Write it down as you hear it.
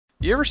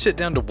You ever sit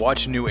down to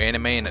watch a new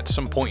anime and at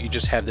some point you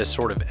just have this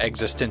sort of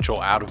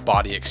existential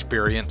out-of-body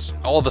experience?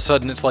 All of a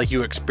sudden it's like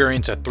you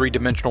experience a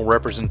three-dimensional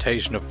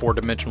representation of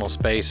four-dimensional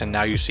space and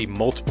now you see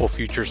multiple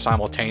futures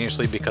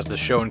simultaneously because the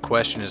show in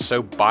question is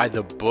so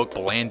by-the-book,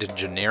 bland and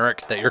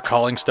generic that you're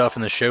calling stuff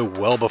in the show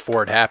well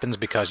before it happens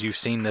because you've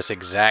seen this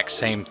exact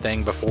same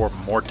thing before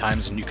more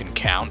times than you can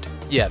count?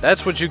 Yeah,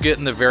 that's what you get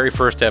in the very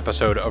first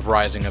episode of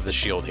Rising of the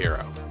Shield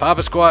Hero. Pop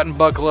a squat and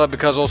buckle up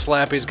because old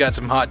Slappy's got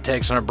some hot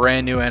takes on a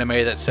brand new anime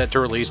that's set to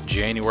release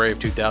January of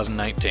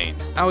 2019.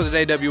 I was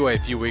at AWA a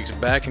few weeks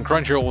back and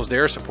Crunchyroll was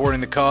there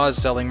supporting the cause,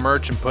 selling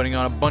merch and putting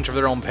on a bunch of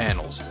their own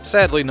panels.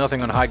 Sadly,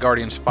 nothing on High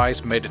Guardian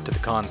Spice made it to the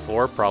con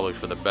floor, probably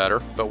for the better,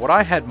 but what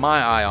I had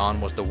my eye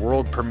on was the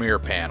world premiere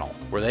panel,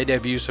 where they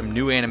debut some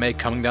new anime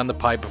coming down the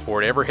pipe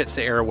before it ever hits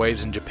the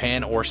airwaves in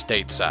Japan or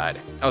stateside.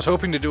 I was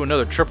hoping to do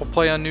another triple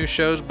play on new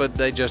shows, but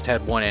they just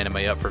had one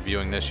anime up for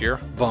viewing this year.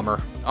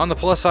 Bummer. On the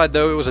plus side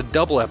though, it was a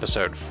double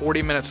episode,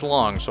 40 minutes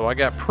long, so I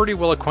got pretty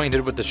well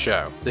acquainted with the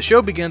show. The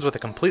show begins with a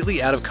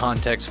completely out of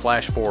context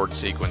flash forward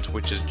sequence,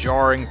 which is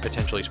jarring,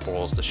 potentially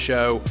spoils the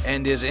show,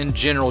 and is in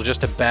general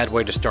just a bad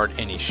way to start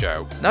any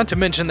show. Not to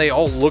mention they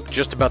all look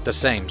just about the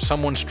same,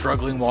 someone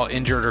struggling while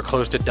injured or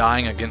close to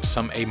dying against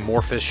some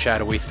amorphous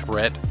shadowy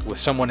threat, with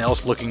someone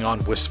else looking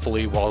on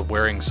wistfully while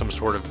wearing some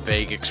sort of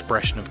vague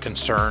expression of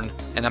concern.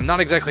 And I'm not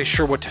exactly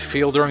sure what to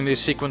feel during these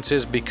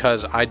sequences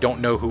because I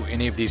don't know who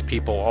any of these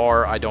people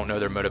are, I don't know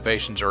their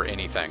motivations or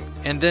anything.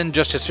 And then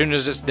just as soon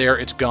as it's there,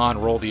 it's gone,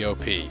 roll the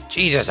OP.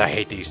 Jesus, I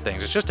hate these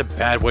things. It's just a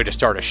bad way to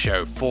start a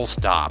show, full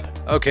stop.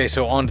 Okay,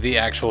 so on to the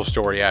actual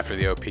story after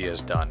the OP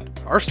is done.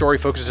 Our story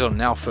focuses on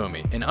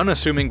Naofumi, an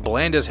unassuming,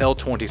 bland as hell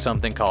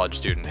 20-something college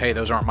student. Hey,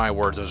 those aren't my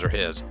words, those are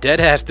his.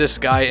 Deadass, this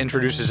guy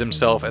introduces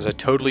himself as a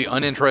totally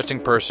uninteresting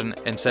person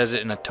and says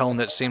it in a tone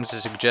that seems to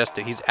suggest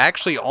that he's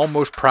actually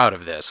almost proud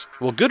of this.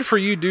 Well, good for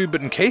you, dude,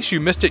 but in case you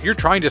missed it, you're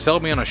trying to sell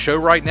me on a show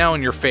right now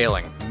and you're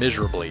failing.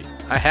 Miserably.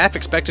 I half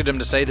expected him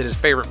to say that his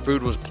favorite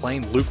food was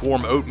plain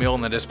lukewarm oatmeal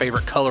and that his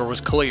favorite color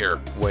was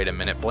clear. Wait a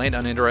minute, bland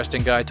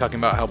uninteresting guy talking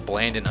about how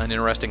bland and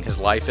uninteresting his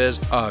life is?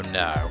 Oh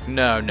no.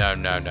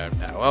 No.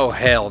 Oh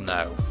hell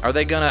no. Are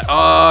they gonna,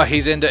 oh,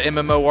 he's into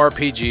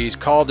MMORPGs,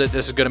 called it,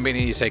 this is gonna be an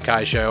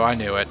isekai show, I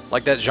knew it.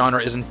 Like that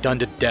genre isn't done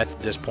to death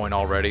at this point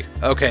already.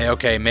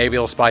 Okay, maybe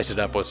he'll spice it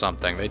up with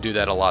something, they do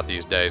that a lot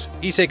these days.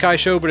 Isekai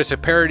show but it's a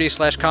parody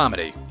 /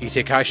 comedy.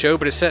 Isekai show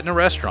but it's set in a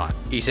restaurant.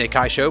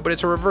 Isekai show but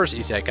it's a reverse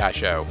isekai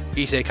show.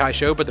 Isekai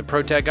show but the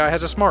protag guy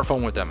has a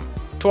smartphone with him.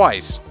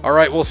 Twice.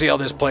 Alright, we'll see how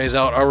this plays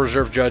out. I'll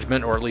reserve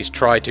judgment, or at least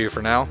try to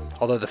for now.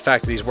 Although the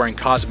fact that he's wearing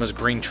Kazuma's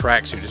green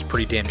tracksuit is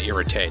pretty damn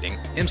irritating.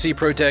 MC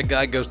Protag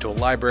Guy goes to a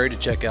library to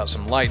check out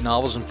some light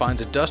novels and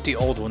finds a dusty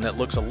old one that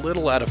looks a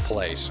little out of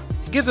place.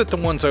 He gives it the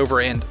once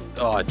over and,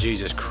 oh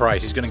Jesus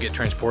Christ, he's gonna get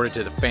transported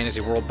to the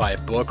fantasy world by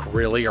a book?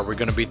 Really? Are we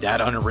gonna be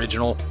that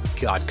unoriginal?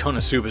 God,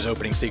 Konosuba's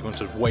opening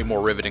sequence was way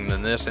more riveting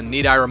than this, and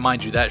need I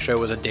remind you that show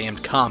was a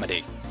damned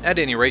comedy. At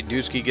any rate,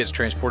 Dusky gets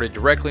transported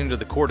directly into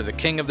the court of the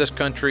king of this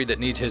country that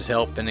needs his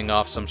help fending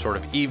off some sort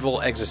of evil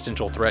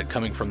existential threat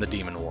coming from the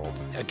demon world.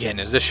 Again,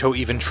 is this show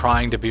even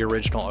trying to be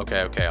original?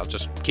 Okay, I'll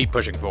just keep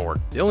pushing forward.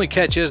 The only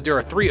catch is there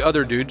are 3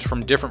 other dudes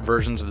from different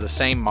versions of the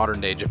same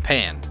modern-day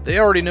Japan. They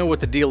already know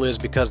what the deal is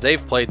because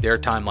they've played their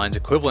timeline's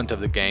equivalent of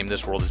the game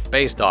this world is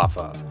based off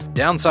of.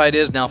 Downside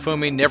is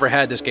Naofumi never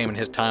had this game in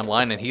his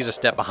timeline and he's a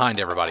step behind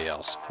everybody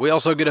else. We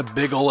also get a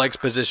big ol'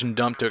 exposition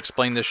dump to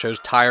explain this show's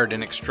tired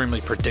and extremely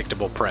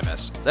predictable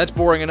premise. That's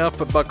boring enough,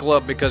 but buckle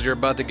up because you're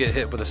about to get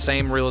hit with the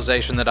same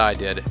realization that I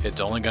did.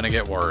 It's only gonna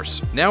get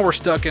worse. Now we're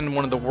stuck in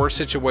one of the worst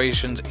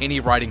situations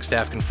any writing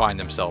staff can find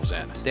themselves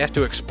in. They have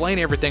to explain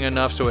everything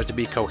enough so as to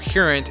be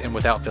coherent and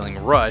without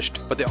feeling rushed,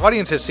 but the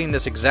audience has seen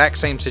this exact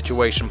same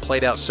situation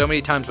played out so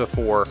many times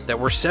before that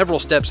we're several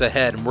steps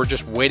ahead and we're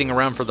just waiting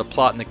around for the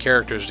plot and the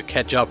characters to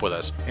catch up with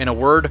us. In a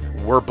word,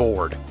 we're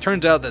bored.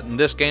 Turns out that in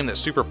this game that's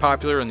super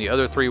popular in the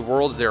other 3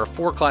 worlds, there are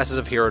 4 classes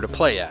of hero to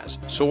play as: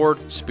 sword,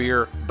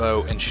 spear,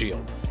 bow, and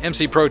shield.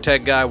 MC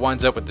Protag Guy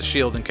winds up with the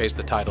shield in case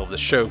the title of the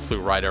show flew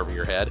right over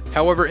your head.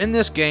 However, in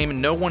this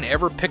game, no one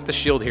ever picked the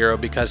shield hero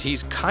because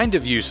he's kind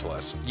of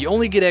useless. You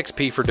only get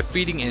XP for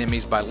defeating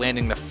enemies by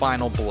landing the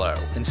final blow.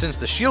 And since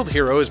the shield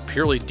hero is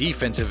purely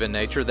defensive in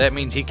nature, that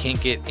means he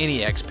can't get any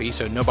XP,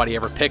 so nobody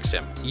ever picks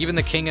him. Even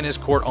the king and his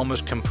court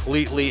almost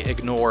completely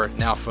ignore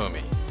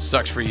Naofumi.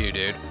 Sucks for you,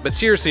 dude. But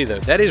seriously though,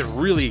 that is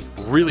really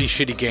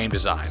shitty game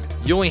design.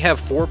 You only have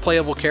 4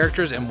 playable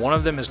characters and one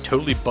of them is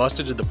totally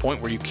busted to the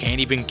point where you can't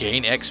even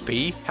gain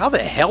XP? How the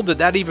hell did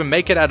that even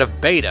make it out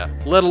of beta?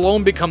 Let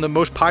alone become the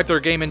most popular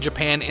game in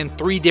Japan in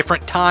 3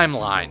 different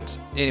timelines.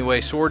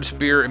 Anyway, sword,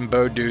 spear, and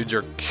bow dudes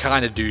are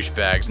kinda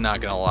douchebags,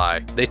 not gonna lie.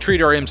 They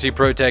treat our MC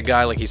Protag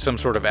guy like he's some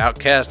sort of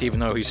outcast even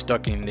though he's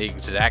stuck in the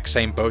exact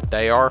same boat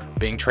they are,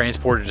 being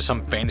transported to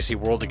some fantasy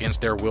world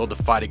against their will to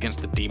fight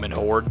against the demon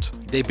hordes.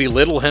 They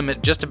belittle him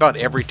at just about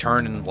every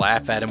turn and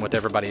laugh at him with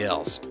everybody else.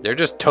 else. They're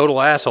just total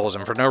assholes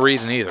and for no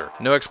reason either.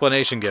 No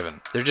explanation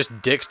given. They're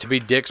just dicks to be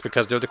dicks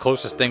because they're the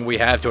closest thing we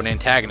have to an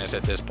antagonist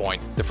at this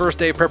point. The first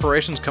day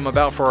preparations come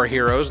about for our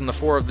heroes and the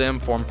four of them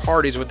form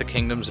parties with the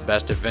kingdom's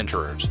best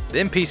adventurers.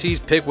 The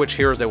NPCs pick which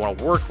heroes they want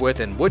to work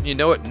with and wouldn't you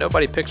know it,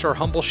 nobody picks our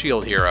humble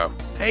shield hero.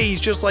 Hey,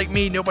 he's just like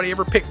me, nobody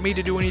ever picked me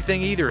to do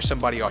anything either,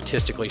 somebody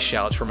autistically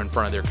shouts from in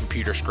front of their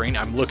computer screen.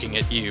 I'm looking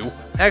at you.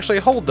 Actually,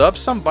 hold up,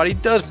 somebody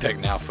does pick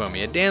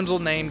Naofumi, a damsel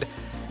named...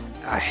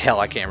 hell,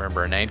 I can't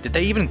remember her name. Did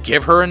they even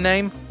give her a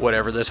name?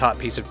 Whatever, this hot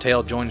piece of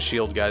tail joins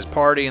S.H.I.E.L.D. Guy's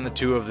party and the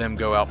two of them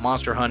go out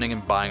monster hunting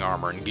and buying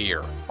armor and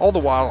gear. All the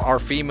while, our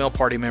female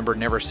party member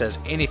never says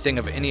anything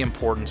of any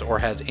importance or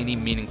has any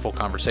meaningful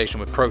conversation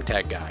with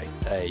Protag Guy.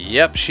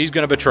 Yep, she's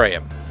gonna betray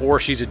him. Or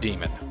she's a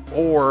demon.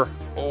 Or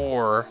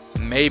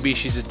maybe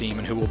she's a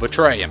demon who will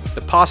betray him.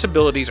 The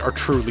possibilities are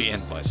truly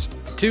endless.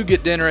 The two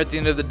get dinner at the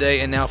end of the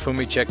day and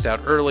Naofumi checks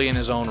out early in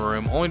his own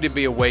room only to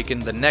be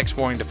awakened the next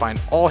morning to find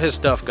all his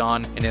stuff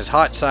gone and his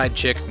hot side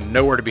chick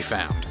nowhere to be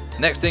found.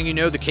 Next thing you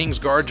know, the king's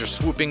guards are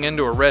swooping in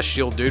to arrest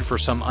S.H.I.E.L.D. dude for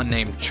some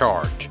unnamed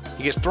charge.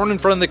 He gets thrown in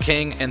front of the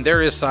king, and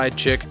there is side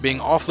chick being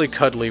awfully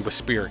cuddly with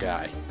Spear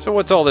Guy. So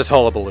what's all this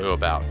hullabaloo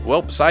about?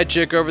 Well, side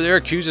chick over there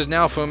accuses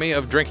Naofumi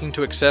of drinking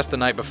to excess the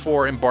night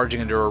before and barging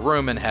into her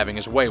room and having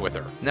his way with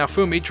her.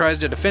 Naofumi tries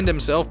to defend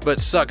himself but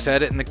sucks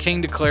at it, and the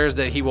king declares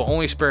that he will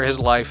only spare his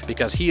life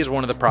because he is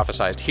one of the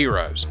prophesized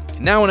heroes.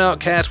 Now an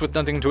outcast with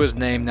nothing to his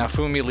name,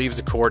 Naofumi leaves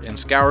the court and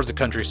scours the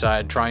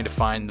countryside trying to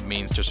find the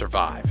means to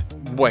survive.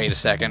 Wait a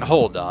second,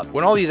 hold up.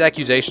 When all these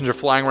accusations are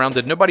flying around,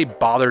 did nobody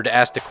bother to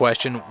ask the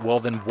question, well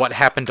then what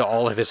happened to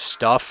all of his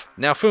stuff?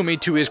 Naofumi,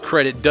 to his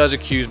credit, does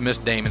accuse Miss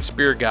Dame and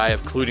Spear Guy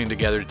of colluding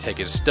together to take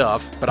his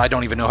stuff, but I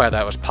don't even know how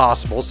that was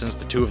possible since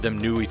the two of them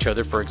knew each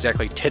other for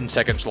exactly 10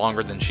 seconds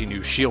longer than she knew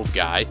S.H.I.E.L.D.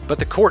 Guy, but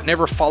the court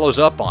never follows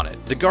up on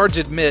it. The guards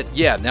admit,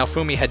 yeah,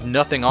 Naofumi had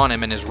nothing on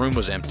him and his room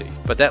was empty,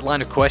 but that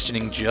line of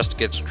questioning just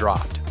gets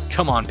dropped.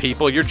 Come on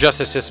people, your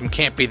justice system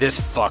can't be this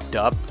fucked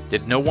up.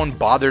 Did no one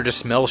bother to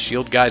smell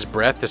S.H.I.E.L.D. Guy's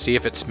breath to see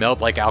if it smelled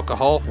like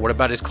alcohol? What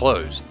about his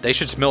clothes? They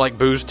should smell like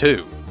booze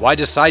too. Why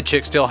does side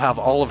chick still have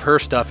all of her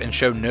stuff and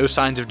show no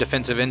signs of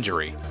defensive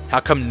injury? How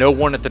come no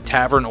one at the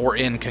tavern or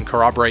inn can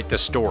corroborate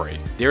this story?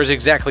 There is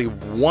exactly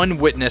one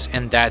witness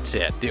and that's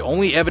it. The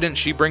only evidence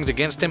she brings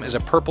against him is a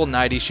purple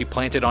nightie she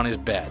planted on his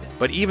bed.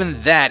 But even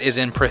that is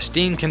in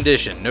pristine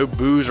condition, no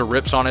booze or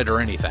rips on it or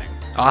anything.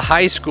 A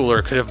high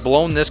schooler could have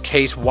blown this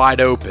case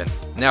wide open.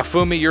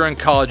 Naofumi, you're in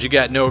college, you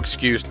got no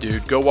excuse,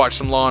 dude. Go watch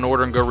some Law &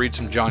 Order and go read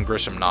some John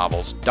Grisham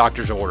novels.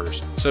 Doctor's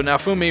orders. So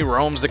Naofumi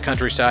roams the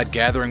countryside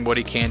gathering what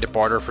he can to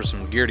barter for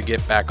some gear to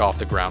get back off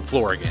the ground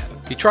floor again.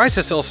 He tries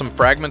to sell some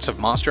fragments of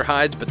monster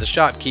hides, but the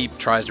shopkeep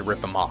tries to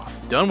rip him off.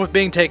 Done with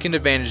being taken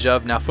advantage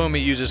of,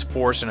 Naofumi uses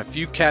force and a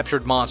few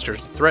captured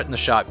monsters to threaten the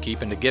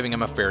shopkeep into giving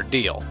him a fair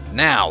deal.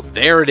 Now,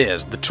 there it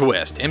is, the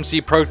twist.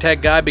 MC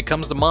Protag Guy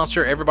becomes the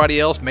monster everybody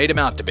else made him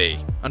out to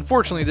be.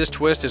 Unfortunately, this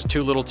twist is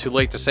too little too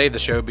late to save the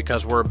show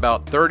because we're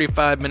about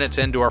 35 minutes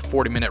into our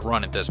 40-minute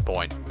run at this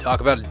point.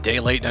 Talk about a day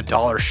late and a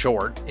dollar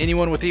short.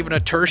 Anyone with even a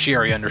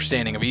tertiary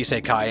understanding of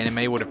isekai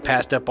anime would have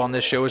passed up on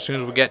this show as soon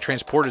as we got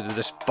transported to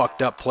this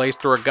fucked up place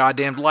through a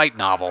goddamn light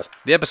novel.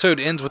 The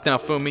episode ends with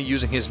Naofumi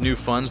using his new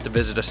funds to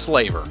visit a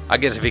slaver. I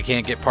guess if he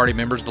can't get party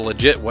members the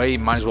legit way, he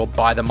might as well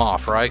buy them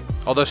off, right?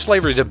 Although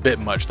slavery's a bit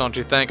much, don't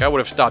you think? I would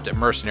have stopped at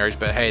mercenaries,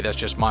 but hey, that's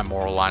just my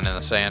moral line in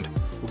the sand.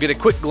 We'll get a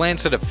quick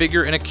glance at a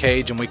figure in a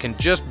cage and we can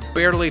just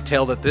barely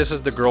tell that this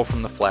is the girl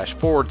from the flash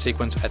forward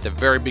sequence at the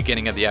very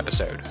beginning of the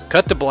episode.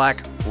 Cut to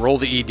black, roll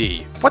the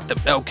ED. What the?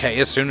 Okay,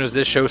 as soon as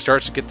this show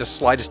starts to get the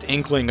slightest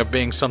inkling of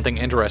being something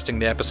interesting,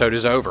 the episode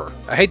is over.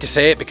 I hate to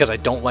say it because I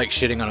don't like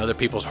shitting on other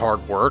people's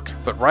hard work,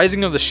 but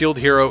Rising of the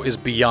S.H.I.E.L.D. hero is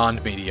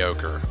beyond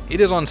mediocre.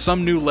 It is on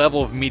some new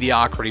level of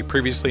mediocrity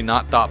previously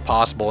not thought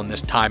possible in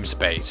this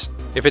time-space.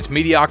 If its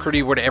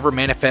mediocrity were to ever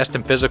manifest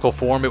in physical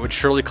form, it would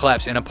surely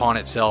collapse in upon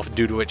itself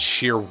due to its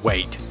sheer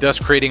weight,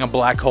 thus creating a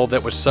black hole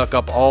that would suck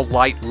up all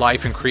light,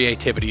 life, and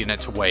creativity in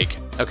its wake.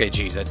 Okay,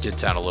 geez, that did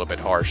sound a little bit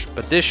harsh,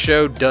 but this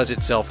show does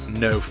itself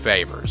no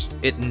favors.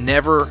 It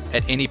never,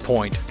 at any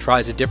point,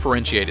 tries to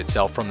differentiate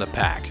itself from the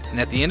pack, and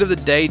at the end of the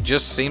day,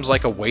 just seems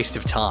like a waste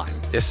of time.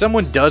 If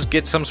someone does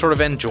get some sort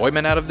of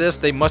enjoyment out of this,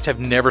 they must have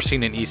never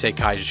seen an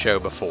isekai show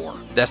before.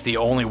 That's the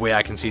only way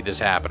I can see this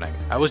happening.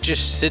 I was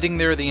just sitting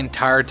there the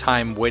entire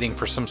time waiting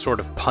for some sort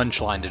of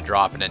punchline to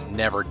drop, and it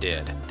never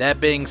did. That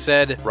being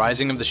said,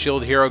 Rising of the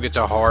S.H.I.E.L.D. hero gets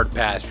a hard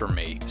pass from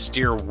me.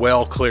 Steer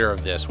well clear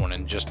of this one,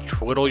 and just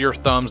twiddle your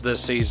thumbs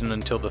this season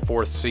until the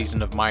 4th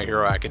season of My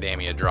Hero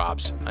Academia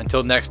drops.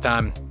 Until next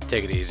time,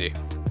 take it easy.